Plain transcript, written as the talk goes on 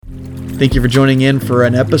Thank you for joining in for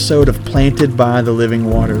an episode of Planted by the Living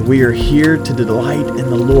Water. We are here to delight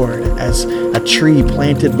in the Lord as a tree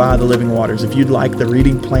planted by the living waters. If you'd like the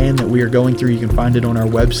reading plan that we are going through, you can find it on our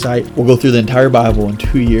website. We'll go through the entire Bible in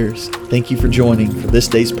 2 years. Thank you for joining for this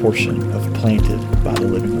day's portion of Planted by the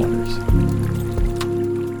Living Waters.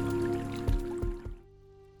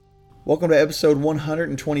 Welcome to episode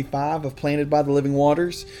 125 of Planted by the Living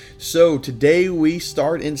Waters. So today we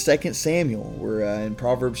start in 2 Samuel. We're in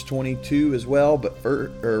Proverbs 22 as well, but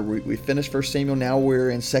we finished 1 Samuel. Now we're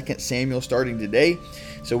in 2 Samuel starting today.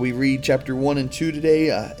 So we read chapter 1 and 2 today.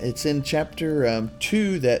 It's in chapter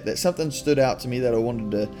 2 that something stood out to me that I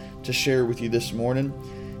wanted to share with you this morning.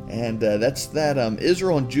 And that's that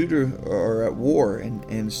Israel and Judah are at war.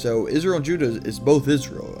 And so Israel and Judah is both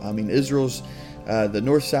Israel. I mean, Israel's the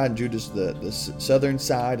north side and Judah's the southern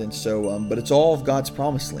side, and so but it's all of God's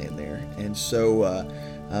promised land there. And so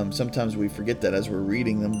sometimes we forget that as we're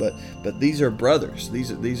reading them, but these are brothers.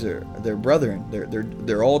 They're brethren.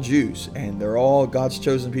 They're all Jews, and they're all God's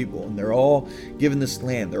chosen people, and they're all given this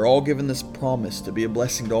land. They're all given this promise to be a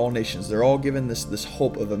blessing to all nations. They're all given this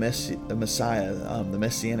hope of a Messiah, the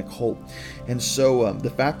messianic hope. And so the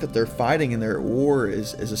fact that they're fighting and they're at war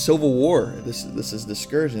is a civil war. This is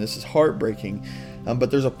discouraging. This is heartbreaking.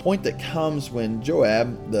 But there's a point that comes when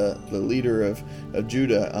Joab, the leader of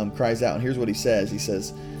Judah, cries out. And here's what he says. He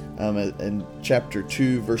says in chapter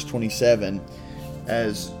 2, verse 27,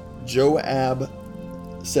 as Joab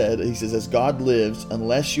said, he says, "As God lives,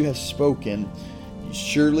 unless you have spoken,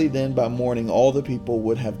 surely then by morning all the people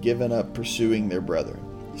would have given up pursuing their brother."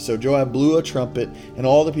 So Joab blew a trumpet, and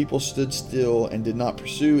all the people stood still and did not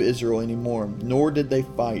pursue Israel anymore, nor did they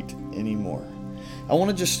fight anymore. I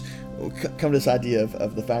want to just come to this idea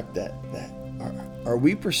of the fact that are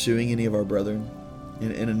we pursuing any of our brethren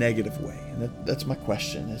in a negative way? And that's my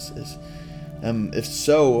question. If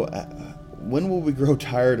so, when will we grow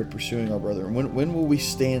tired of pursuing our brethren? When will we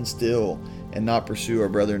stand still and not pursue our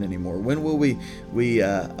brethren anymore? When will we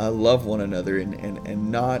love one another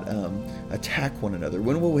and not attack one another?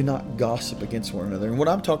 When will we not gossip against one another? And what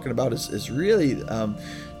I'm talking about is really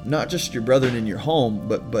not just your brethren in your home,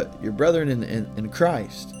 but your brethren in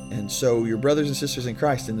Christ. And so your brothers and sisters in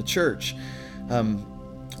Christ in the church.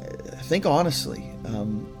 Think honestly.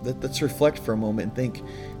 Let's reflect for a moment and think,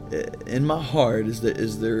 in my heart,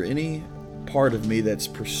 is there any part of me that's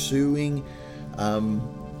pursuing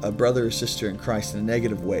a brother or sister in Christ in a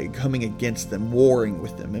negative way, coming against them, warring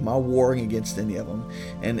with them? Am I warring against any of them?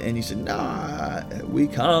 And you said, nah, we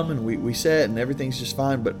come and we sit and everything's just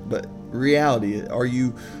fine. But reality,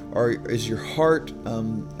 is your heart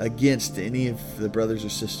against any of the brothers or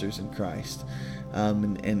sisters in Christ?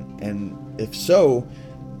 And if so,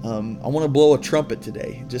 I want to blow a trumpet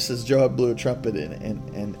today, just as Joab blew a trumpet,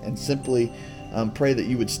 and simply pray that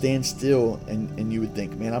you would stand still and you would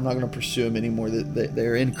think, man, I'm not going to pursue them anymore.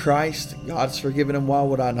 They're in Christ. God's forgiven them. Why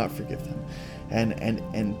would I not forgive them?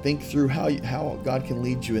 And think through how God can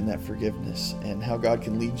lead you in that forgiveness, and how God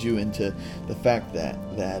can lead you into the fact that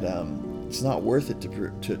it's not worth it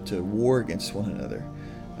to war against one another.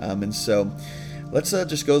 And so let's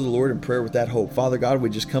just go to the Lord in prayer with that hope. Father God, we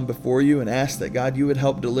just come before you and ask that, God, you would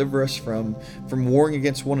help deliver us from warring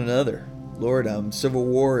against one another. Lord, civil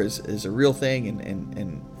war is a real thing,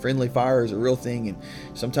 and friendly fire is a real thing, and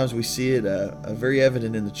sometimes we see it very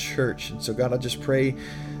evident in the church. And so, God, I just pray,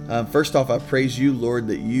 first off, I praise you, Lord,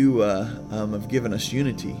 that you have given us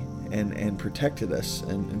unity and protected us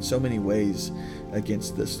in so many ways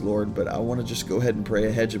against this, Lord. But I want to just go ahead and pray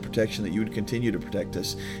a hedge of protection, that you would continue to protect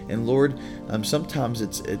us. And Lord, sometimes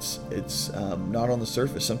it's not on the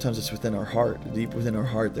surface. Sometimes it's within our heart, deep within our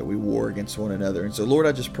heart, that we war against one another. And so, Lord,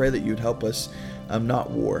 I just pray that you'd help us not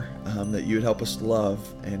war, that you would help us love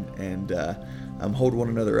and hold one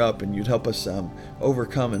another up, and you'd help us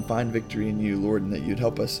overcome and find victory in you, Lord, and that you'd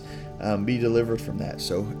help us be delivered from that.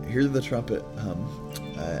 So hear the trumpet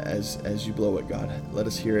as you blow it, God. Let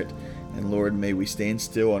us hear it. And Lord, may we stand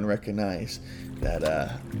still and recognize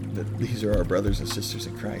that these are our brothers and sisters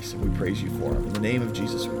in Christ, and we praise you for them. In the name of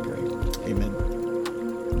Jesus we pray. Amen.